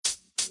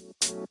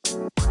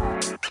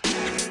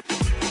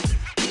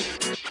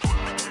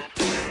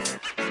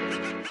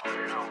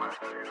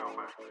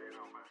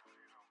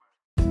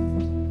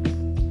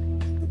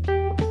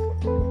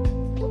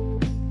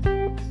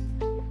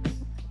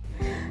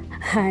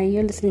Hi,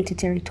 you're listening to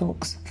Terry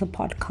Talks, the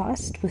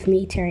podcast with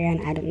me, Terry Ann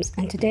Adams.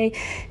 And today,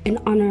 in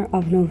honor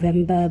of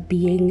November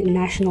being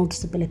National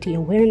Disability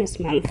Awareness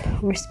Month,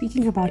 we're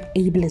speaking about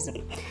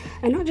ableism.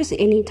 And not just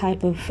any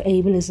type of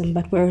ableism,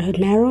 but we're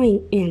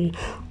narrowing in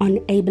on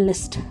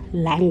ableist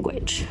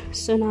language.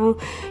 So now,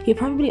 you're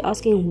probably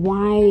asking,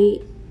 why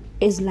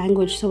is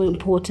language so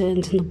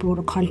important in the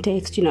broader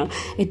context?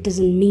 It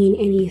doesn't mean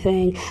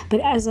anything. But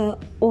as an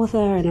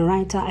author and a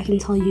writer, I can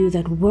tell you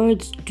that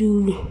words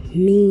do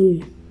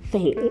mean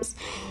things,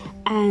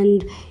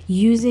 and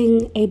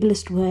using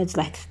ableist words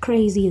like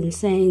crazy,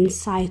 insane,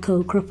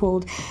 psycho,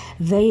 crippled,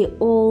 they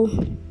all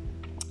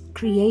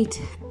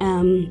create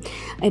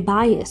a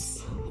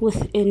bias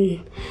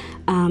within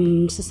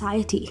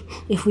society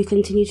if we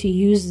continue to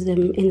use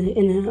them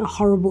in a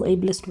horrible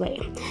ableist way.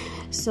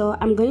 So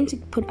I'm going to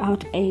put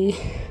out a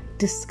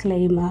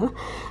disclaimer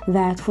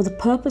that for the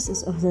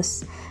purposes of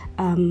this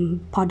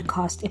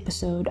podcast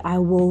episode, I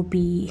will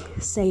be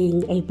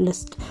saying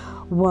ableist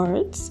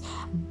words,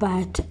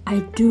 but I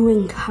do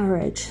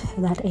encourage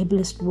that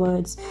ableist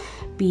words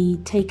be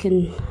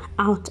taken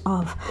out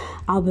of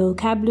our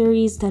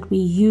vocabularies, that we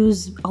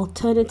use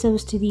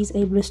alternatives to these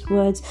ableist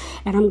words,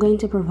 and I'm going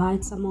to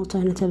provide some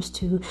alternatives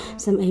to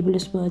some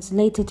ableist words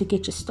later to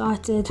get you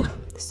started.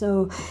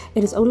 So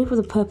it is only for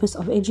the purpose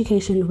of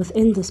education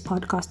within this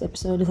podcast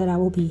episode that I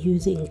will be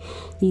using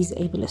these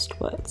ableist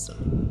words.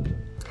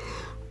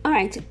 All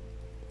right,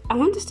 I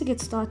want us to get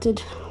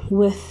started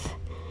with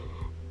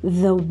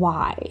the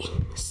why.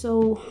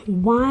 So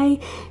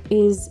why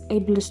is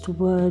ableist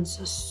words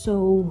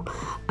so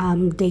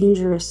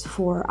dangerous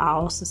for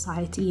our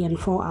society and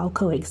for our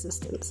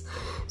coexistence?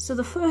 So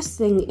the first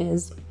thing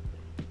is,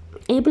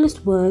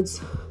 ableist words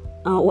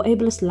or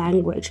ableist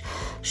language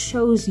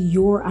shows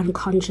your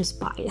unconscious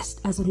bias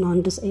as a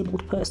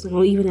non-disabled person,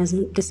 or even as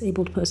a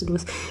disabled person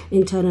with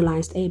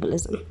internalized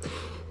ableism.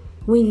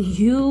 When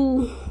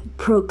you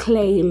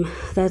proclaim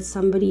that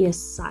somebody is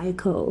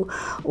psycho,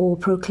 or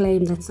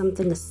proclaim that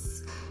something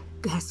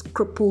has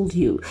crippled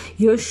you,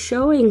 you're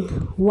showing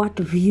what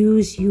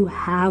views you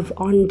have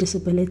on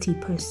disability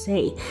per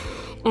se.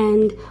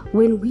 And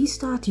when we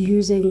start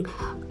using,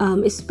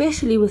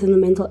 especially within the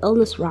mental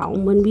illness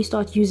realm, when we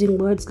start using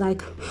words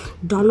like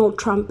Donald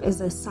Trump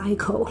is a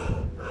psycho,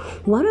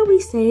 what are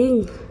we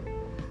saying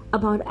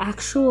about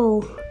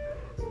actual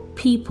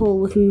people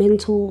with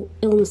mental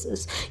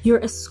illnesses? You're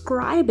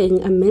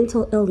ascribing a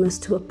mental illness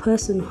to a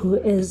person who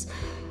is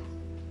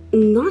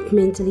not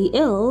mentally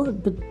ill,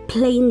 but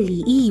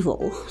plainly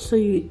evil. So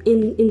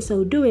in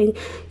so doing,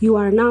 you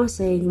are now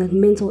saying that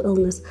mental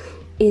illness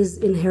is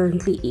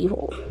inherently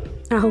evil.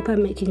 I hope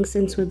I'm making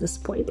sense with this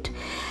point.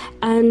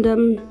 And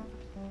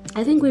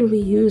I think when we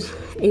use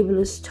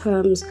ableist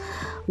terms,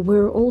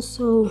 we're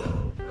also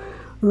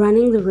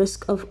running the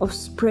risk of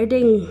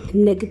spreading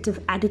negative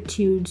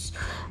attitudes,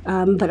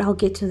 but I'll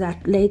get to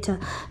that later,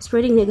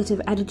 spreading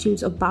negative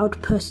attitudes about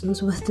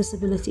persons with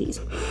disabilities.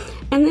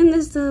 And then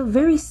there's the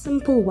very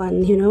simple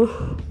one,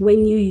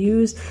 when you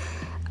use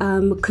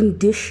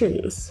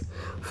conditions,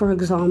 for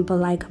example,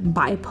 like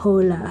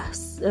bipolar,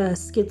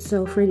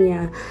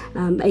 schizophrenia,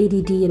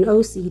 ADD and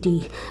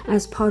OCD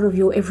as part of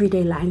your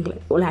everyday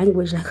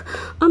language, like,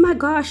 oh my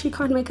gosh, she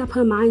can't make up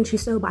her mind,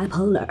 she's so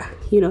bipolar.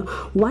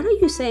 What are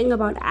you saying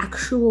about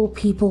actual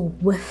people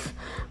with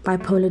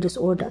bipolar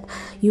disorder?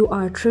 You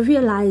are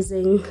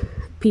trivializing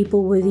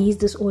people with these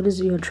disorders.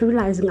 You're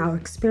trivializing our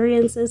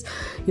experiences.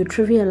 You're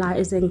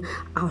trivializing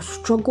our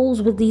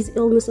struggles with these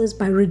illnesses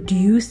by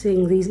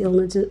reducing these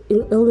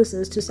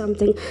illnesses to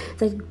something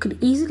that could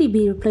easily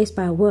be replaced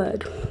by a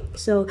word.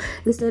 So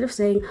instead of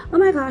saying, oh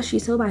my gosh,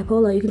 she's so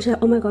bipolar, you can say,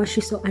 oh my gosh,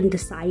 she's so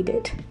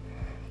undecided.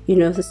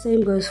 The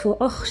same goes for,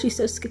 oh, she's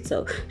so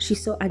schizo,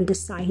 she's so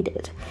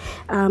undecided.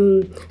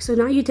 So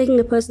now you're taking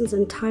a person's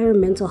entire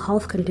mental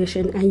health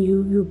condition and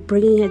you're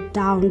bringing it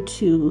down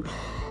to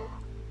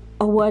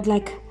a word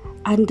like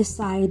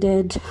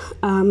undecided,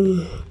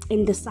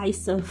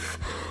 indecisive,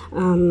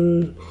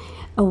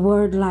 a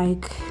word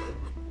like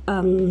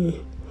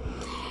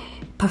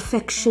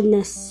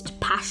perfectionist,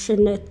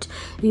 passionate.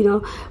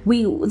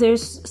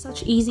 There's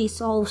such easy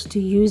solves to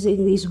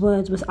using these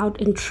words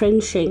without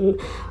entrenching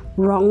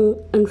wrong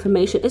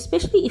information,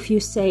 especially if you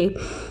say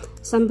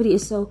somebody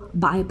is so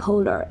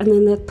bipolar and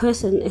then that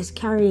person is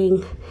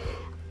carrying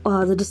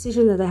the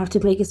decision that they have to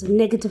make is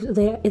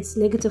its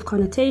negative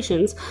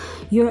connotations.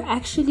 You're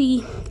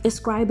actually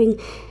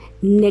ascribing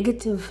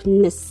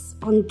negativeness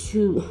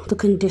onto the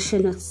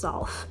condition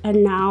itself.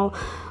 And now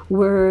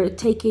we're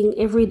taking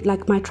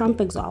like my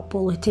Trump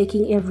example, we're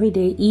taking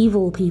everyday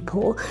evil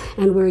people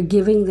and we're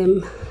giving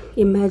them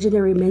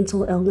imaginary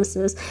mental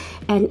illnesses,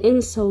 and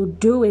in so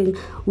doing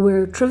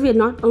we're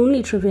not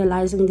only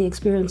trivializing the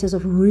experiences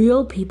of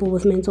real people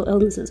with mental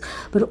illnesses,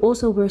 but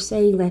also we're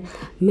saying that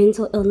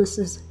mental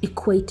illnesses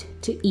equate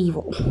to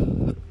evil.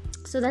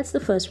 So that's the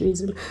first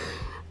reason.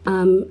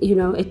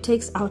 It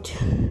takes out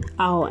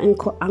our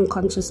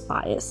unconscious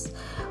bias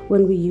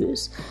when we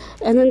use.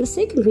 And then the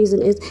second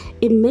reason is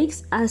it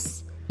makes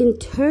us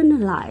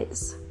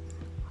internalize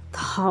the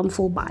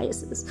harmful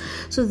biases.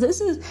 So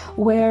this is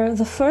where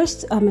the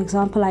first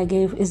example I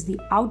gave is the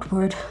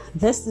outward,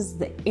 this is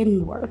the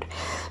inward.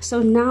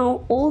 So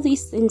now all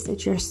these things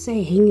that you're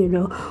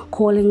saying,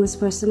 calling this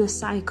person a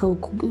psycho,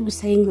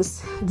 saying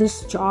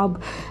this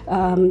job,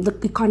 the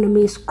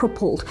economy is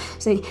crippled,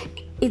 saying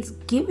it's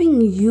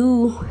giving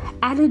you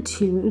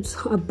attitudes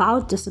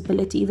about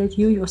disability that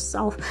you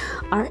yourself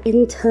are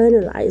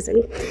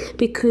internalizing,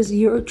 because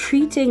you're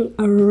treating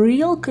a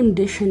real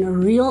condition, a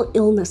real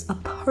illness, a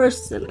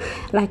person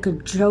like a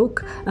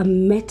joke, a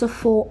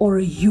metaphor, or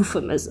a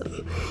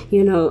euphemism.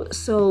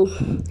 So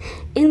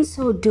in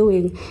so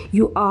doing,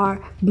 you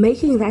are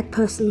making that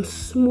person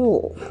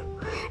small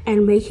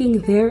and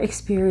making their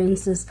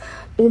experiences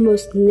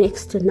almost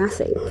next to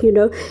nothing.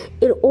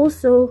 It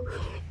also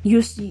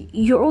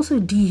you're also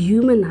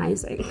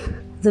dehumanizing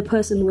the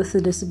person with the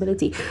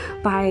disability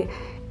by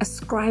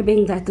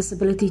ascribing that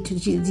disability to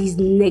these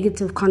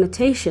negative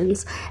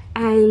connotations.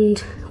 And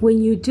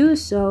when you do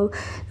so,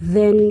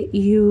 then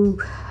you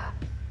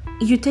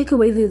take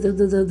away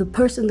the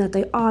person that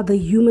they are, the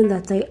human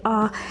that they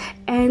are,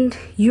 and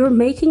you're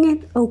making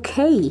it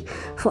okay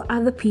for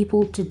other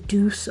people to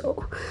do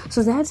so.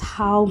 So that's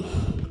how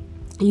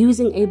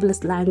using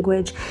ableist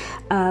language,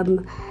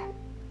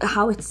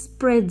 how it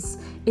spreads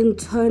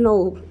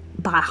internal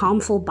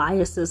harmful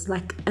biases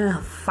like a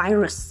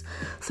virus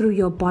through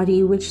your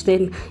body, which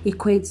then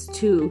equates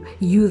to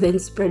you then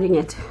spreading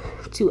it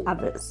to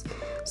others.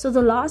 So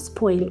the last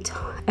point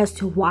as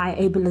to why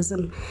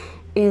ableism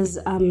is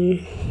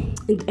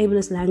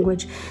ableist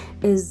language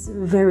is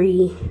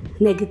very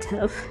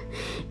negative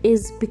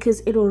is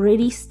because it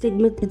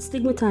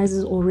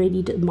stigmatizes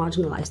already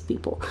marginalized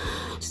people.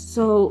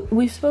 So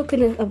we've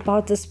spoken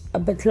about this a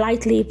bit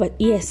lightly, but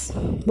yes,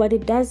 what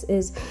it does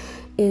is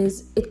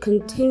it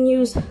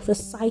continues the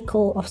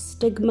cycle of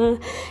stigma.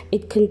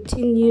 It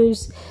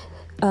continues.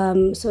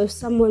 So if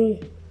someone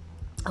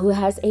who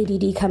has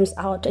ADD comes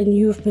out and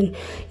you've been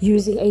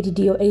using ADD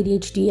or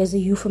ADHD as a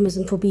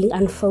euphemism for being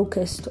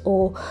unfocused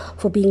or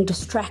for being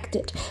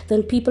distracted,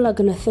 then people are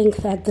going to think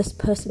that this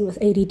person with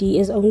ADD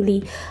is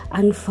only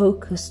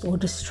unfocused or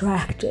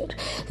distracted.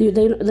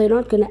 They're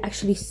not going to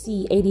actually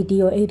see ADD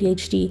or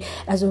ADHD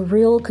as a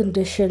real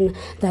condition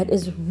that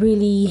is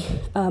really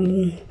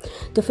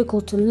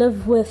difficult to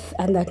live with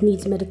and that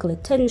needs medical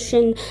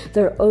attention.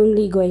 They're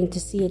only going to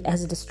see it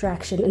as a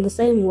distraction, in the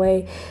same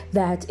way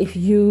that if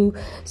you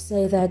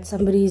say that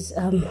somebody's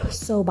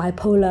so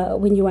bipolar,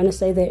 when you want to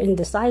say they're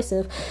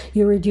indecisive,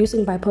 you're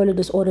reducing bipolar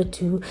disorder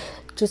to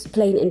just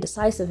plain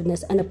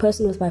indecisiveness, and a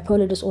person with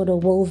bipolar disorder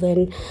will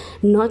then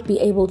not be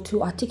able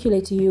to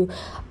articulate to you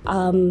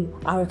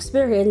our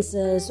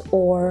experiences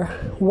or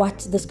what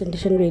this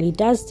condition really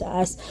does to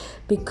us,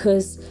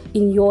 because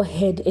in your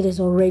head it has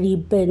already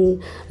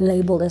been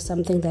labeled as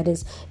something that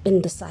is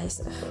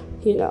indecisive.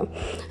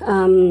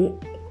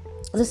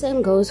 The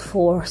same goes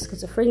for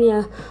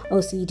schizophrenia,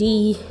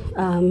 OCD,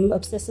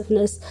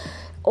 obsessiveness.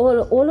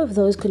 All of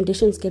those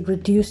conditions get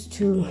reduced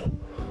to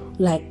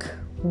like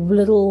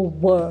little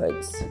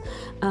words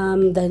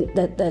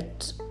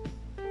that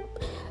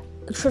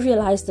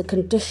trivialize the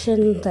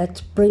condition,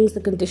 that brings the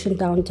condition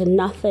down to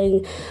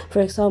nothing.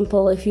 For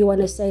example, if you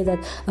want to say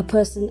that a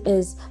person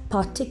is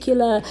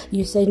particular,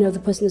 you say no, the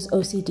person is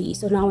OCD.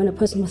 So now when a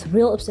person with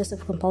real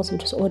obsessive compulsive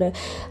disorder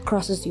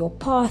crosses your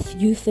path,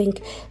 you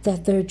think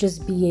that they're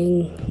just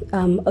being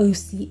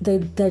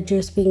they're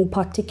just being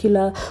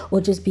particular or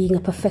just being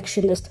a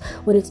perfectionist,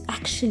 when it's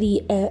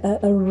actually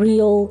a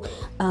real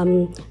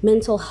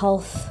mental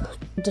health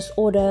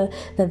disorder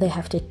that they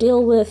have to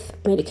deal with.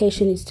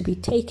 Medication needs to be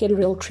taken,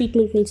 real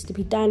treatment needs to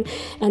be done,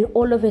 and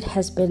all of it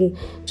has been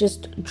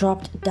just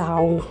dropped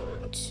down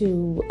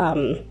to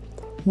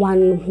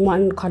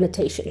one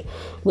connotation,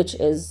 which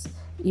is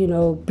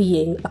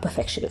being a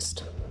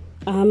perfectionist.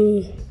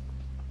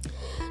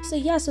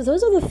 So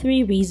those are the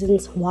three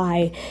reasons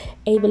why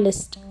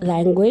ableist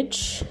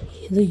language,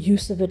 the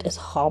use of it, is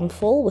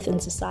harmful within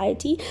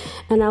society.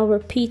 And I'll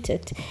repeat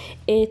it.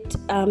 It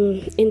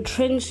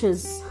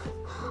entrenches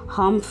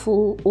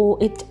harmful, or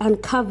it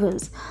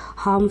uncovers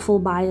harmful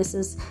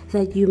biases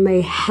that you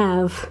may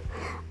have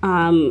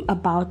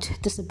about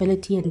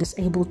disability and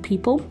disabled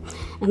people.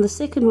 And the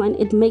second one,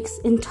 it makes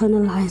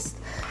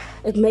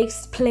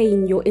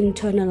plain your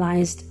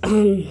internalized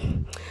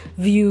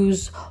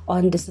views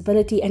on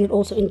disability, and it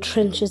also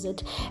entrenches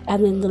it.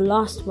 And then the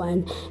last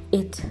one,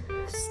 it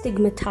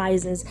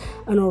stigmatizes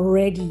an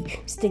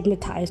already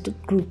stigmatized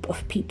group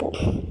of people.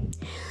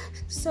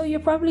 So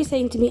you're probably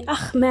saying to me,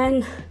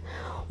 man,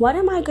 what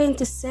am I going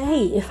to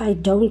say if I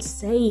don't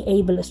say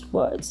ableist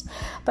words?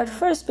 But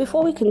first,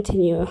 before we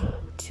continue,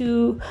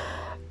 to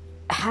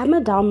hammer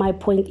down my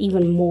point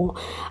even more,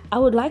 I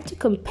would like to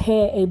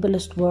compare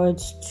ableist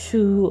words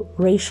to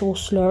racial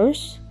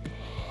slurs,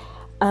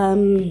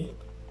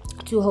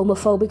 to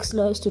homophobic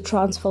slurs, to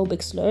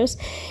transphobic slurs,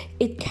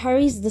 it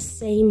carries the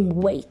same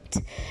weight.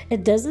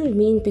 It doesn't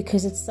mean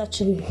because it's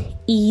such an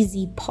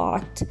easy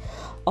part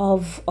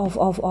of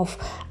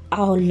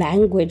our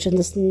language and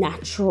this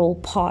natural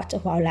part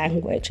of our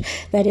language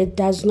that it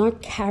does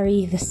not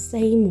carry the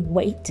same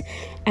weight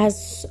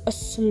as a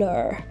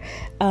slur,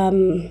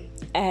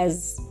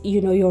 as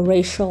your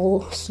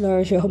racial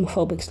slurs, your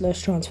homophobic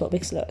slurs,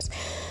 transphobic slurs.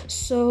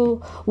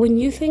 So when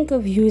you think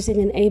of using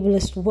an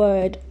ableist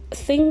word,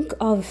 think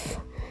of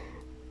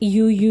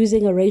you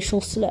using a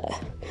racial slur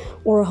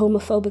or a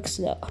homophobic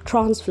slur, a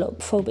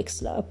transphobic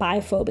slur, a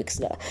biphobic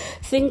slur.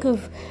 Think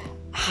of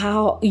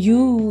how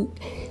you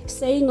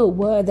saying a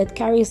word that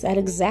carries that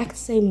exact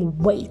same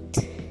weight,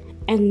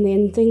 and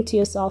then think to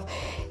yourself,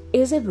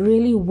 is it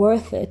really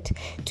worth it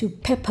to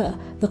pepper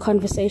the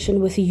conversation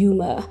with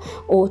humor,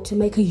 or to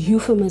make a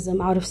euphemism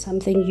out of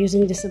something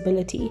using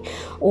disability,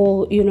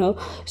 or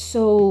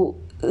so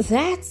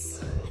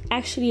that's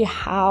actually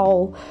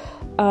how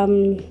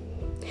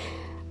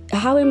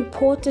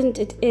important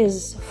it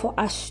is for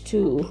us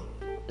to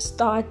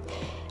start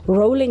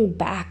rolling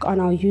back on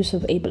our use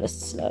of ableist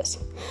slurs.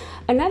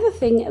 Another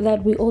thing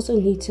that we also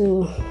need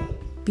to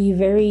be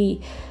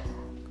very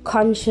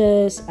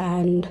conscious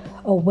and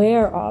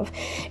aware of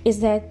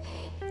is that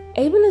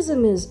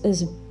ableism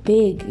is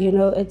big.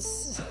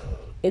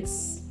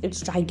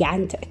 It's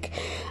gigantic.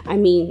 I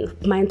mean,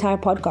 my entire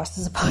podcast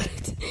is about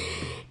it.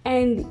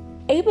 And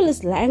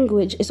ableist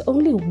language is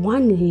only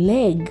one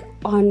leg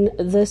on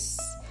this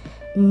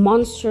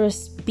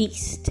monstrous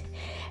beast.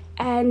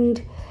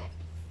 And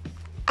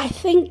I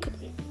think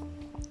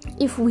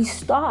if we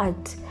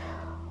start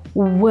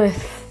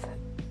with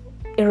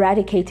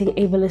eradicating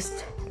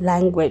ableist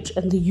language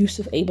and the use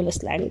of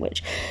ableist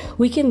language,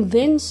 we can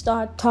then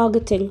start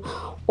targeting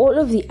all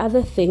of the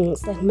other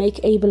things that make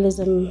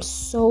ableism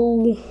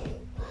so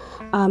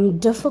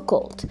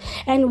difficult.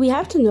 And we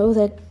have to know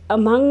that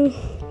among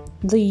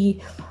the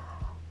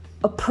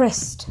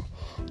oppressed,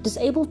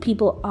 disabled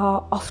people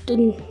are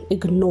often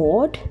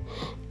ignored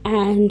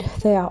and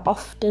they are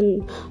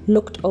often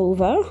looked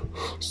over.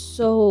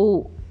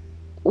 So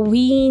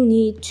we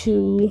need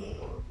to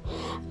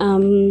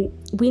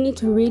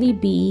really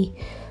be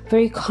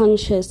very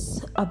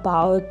conscious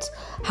about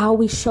how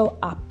we show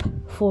up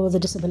for the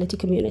disability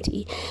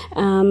community.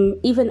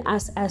 Even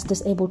us as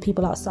disabled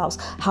people ourselves,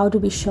 how do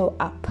we show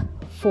up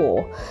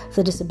for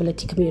the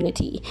disability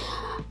community?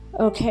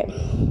 Okay,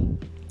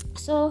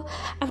 so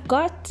I've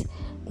got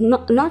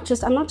I'm not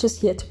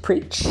just here to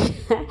preach.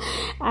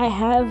 I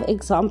have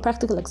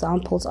practical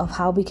examples of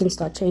how we can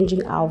start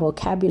changing our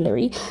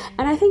vocabulary,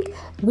 and I think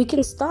we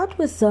can start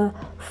with the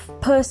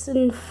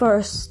person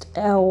first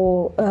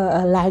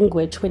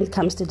language when it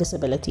comes to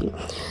disability.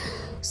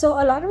 So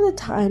a lot of the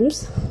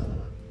times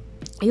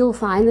you'll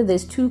find that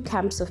there's two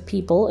camps of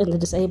people in the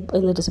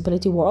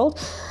disability world.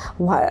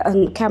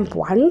 Camp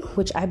 1,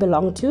 which I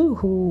belong to,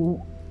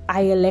 who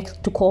I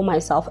elect to call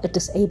myself a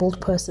disabled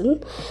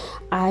person.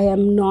 I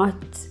am not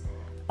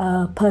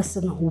a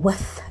person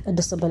with a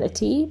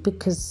disability,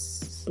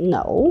 because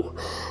no.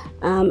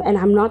 And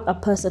I'm not a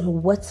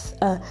person with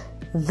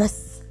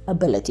this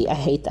ability. I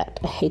hate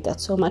that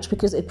so much,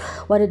 because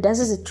what it does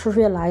is it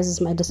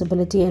trivializes my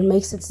disability and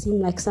makes it seem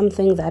like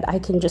something that I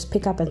can just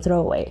pick up and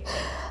throw away.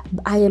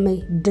 I am a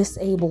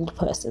disabled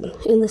person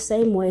in the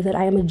same way that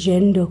I am a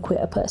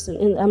genderqueer person.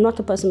 I'm not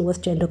a person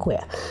with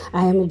genderqueer.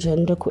 I am a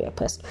genderqueer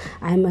person.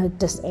 I'm a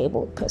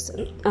disabled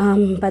person.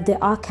 But there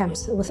are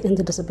camps within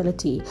the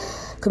disability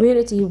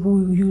community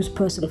who use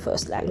person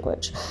first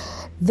language.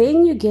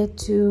 Then you get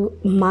to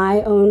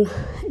my own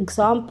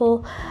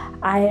example.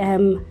 I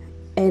am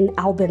an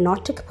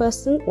albinotic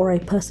person, or a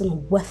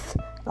person with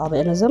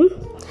albinism.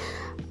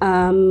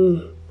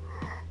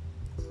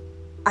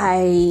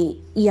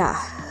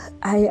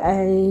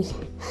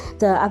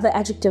 The other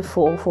adjective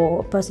for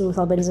a person with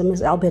albinism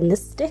is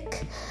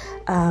albinistic.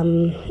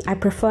 I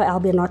prefer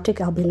albinotic,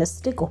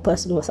 albinistic, or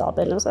person with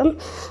albinism.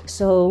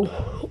 So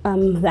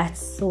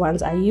that's the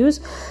ones I use.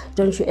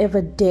 Don't you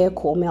ever dare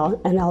call me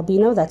an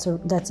albino. That's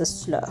a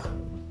slur.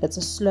 It's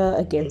a slur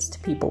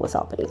against people with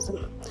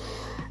albinism.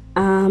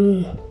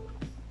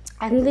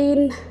 And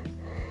then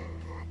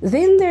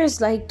there's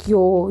like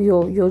your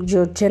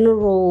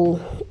general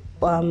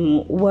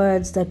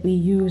words that we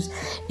use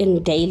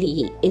in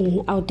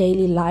our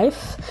daily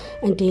life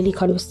and daily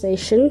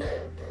conversation,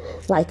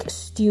 like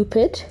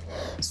stupid.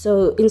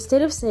 So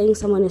instead of saying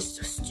someone is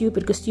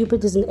stupid, because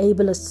stupid is an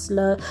ableist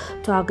slur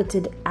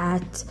targeted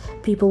at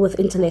people with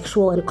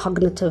intellectual and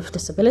cognitive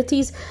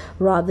disabilities,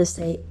 rather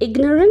say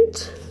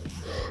ignorant.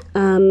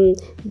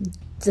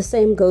 The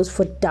same goes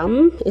for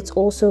dumb. It's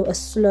also a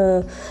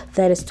slur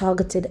that is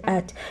targeted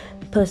at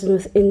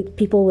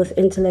people with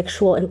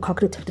intellectual and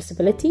cognitive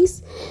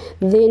disabilities.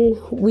 Then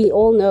we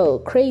all know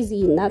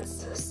crazy,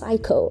 nuts,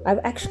 psycho.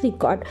 I've actually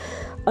got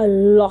a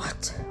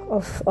lot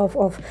of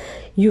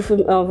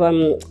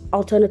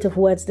alternative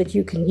words that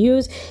you can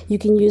use. You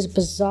can use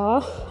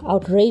bizarre,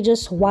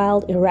 outrageous,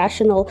 wild,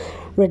 irrational,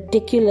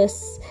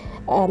 ridiculous,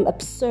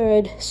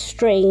 absurd,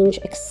 strange,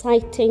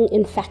 exciting,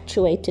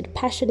 infatuated,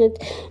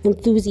 passionate,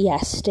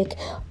 enthusiastic,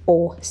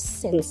 or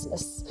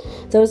senseless.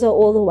 Those are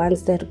all the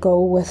ones that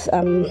go with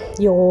the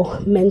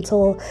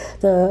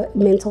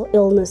mental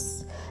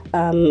illness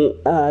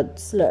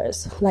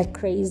slurs, like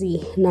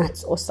crazy,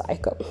 nuts, or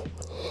psycho.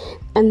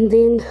 And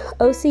then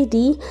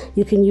OCD,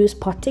 you can use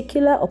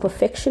particular or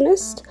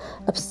perfectionist.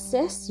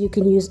 Obsessed, you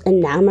can use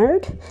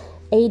enamored.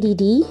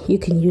 ADD, you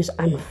can use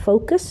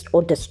unfocused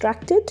or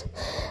distracted.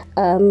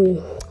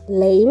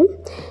 Lame,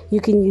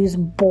 you can use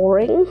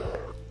boring,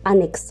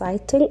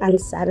 unexciting,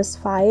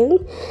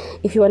 unsatisfying.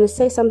 If you want to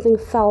say something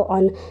fell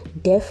on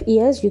deaf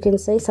ears, you can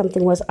say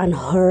something was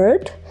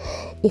unheard.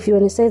 If you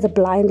want to say the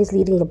blind is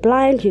leading the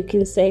blind, you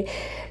can say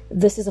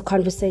this is a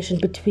conversation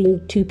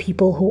between two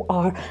people who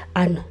are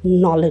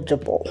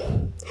unknowledgeable.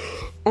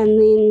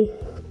 And then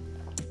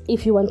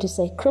if you want to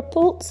say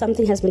crippled,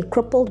 something has been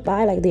crippled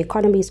by, like the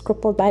economy is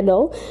crippled by.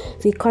 No,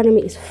 the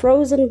economy is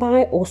frozen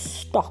by or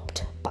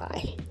stopped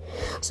by.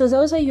 So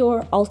those are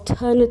your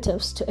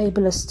alternatives to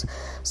ableist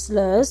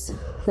slurs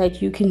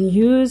that you can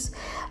use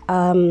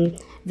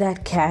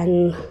that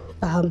can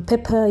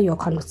pepper your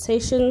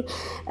conversation.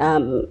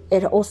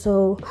 It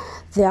also,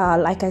 there are,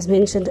 like I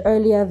mentioned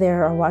earlier,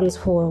 there are ones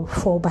for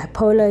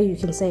bipolar. You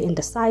can say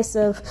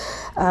indecisive.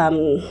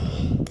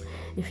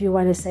 If you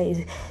want to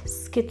say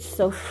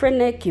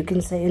schizophrenic, you can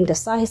say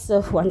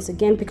indecisive once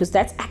again, because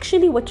that's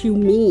actually what you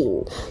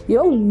mean. You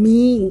don't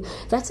mean,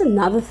 that's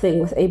another thing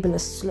with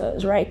ableist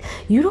slurs, right?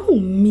 You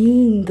don't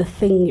mean the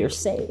thing you're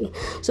saying.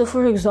 So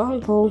for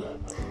example,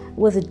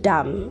 with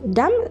dumb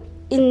does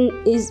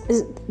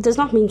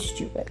not mean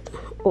stupid.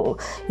 Or,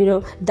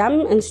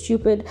 dumb and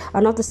stupid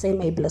are not the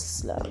same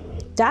ableist slur.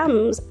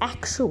 Dumb's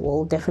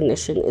actual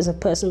definition is a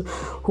person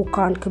who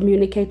can't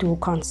communicate, who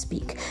can't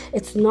speak.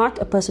 It's not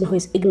a person who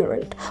is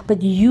ignorant,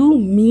 but you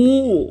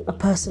mean a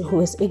person who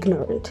is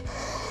ignorant.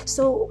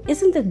 So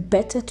isn't it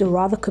better to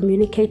rather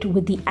communicate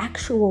with the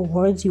actual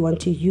words you want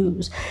to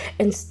use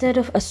instead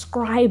of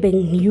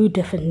ascribing new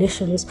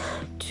definitions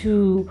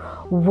to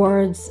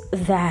words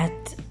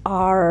that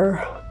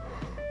are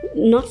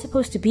not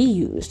supposed to be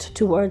used,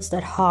 to words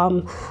that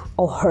harm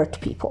or hurt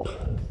people?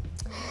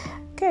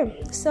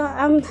 Okay, so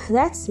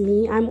that's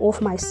me. I'm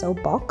off my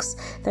soapbox.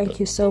 Thank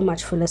you so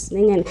much for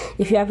listening. And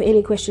if you have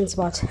any questions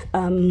about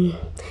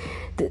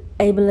the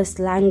ableist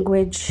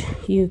language,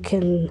 you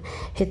can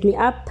hit me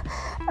up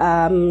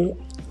on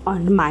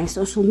my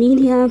social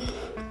media.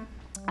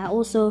 I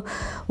also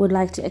would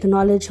like to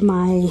acknowledge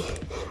my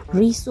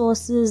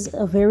resources.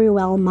 Very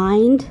Well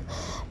Mind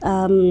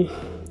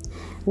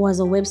was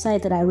a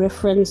website that I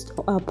referenced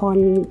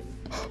upon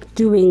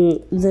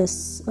doing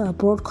this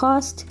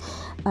broadcast.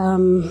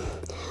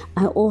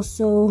 I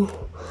also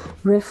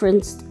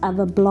referenced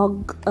other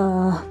blog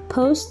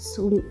posts,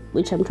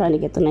 which I'm trying to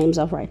get the names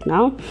of right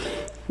now.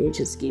 You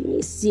just give me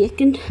a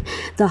second.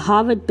 The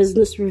Harvard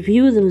Business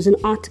Review. There was an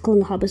article in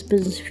the Harvard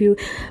Business Review,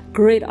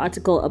 great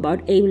article about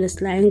ableist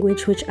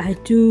language, which I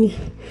do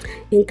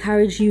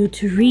encourage you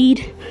to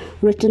read,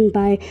 written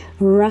by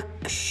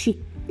Rakshita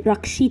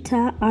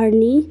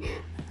Arni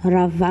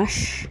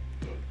Ravashankar.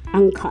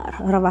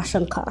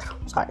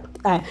 Sorry,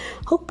 I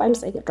hope I'm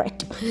saying it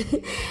right.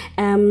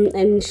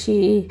 And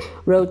she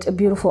wrote a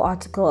beautiful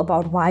article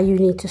about why you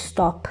need to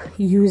stop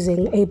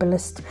using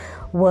ableist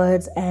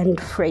words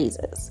and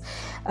phrases.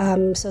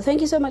 So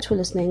thank you so much for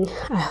listening.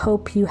 I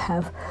hope you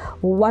have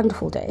a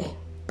wonderful day.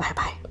 Bye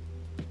bye.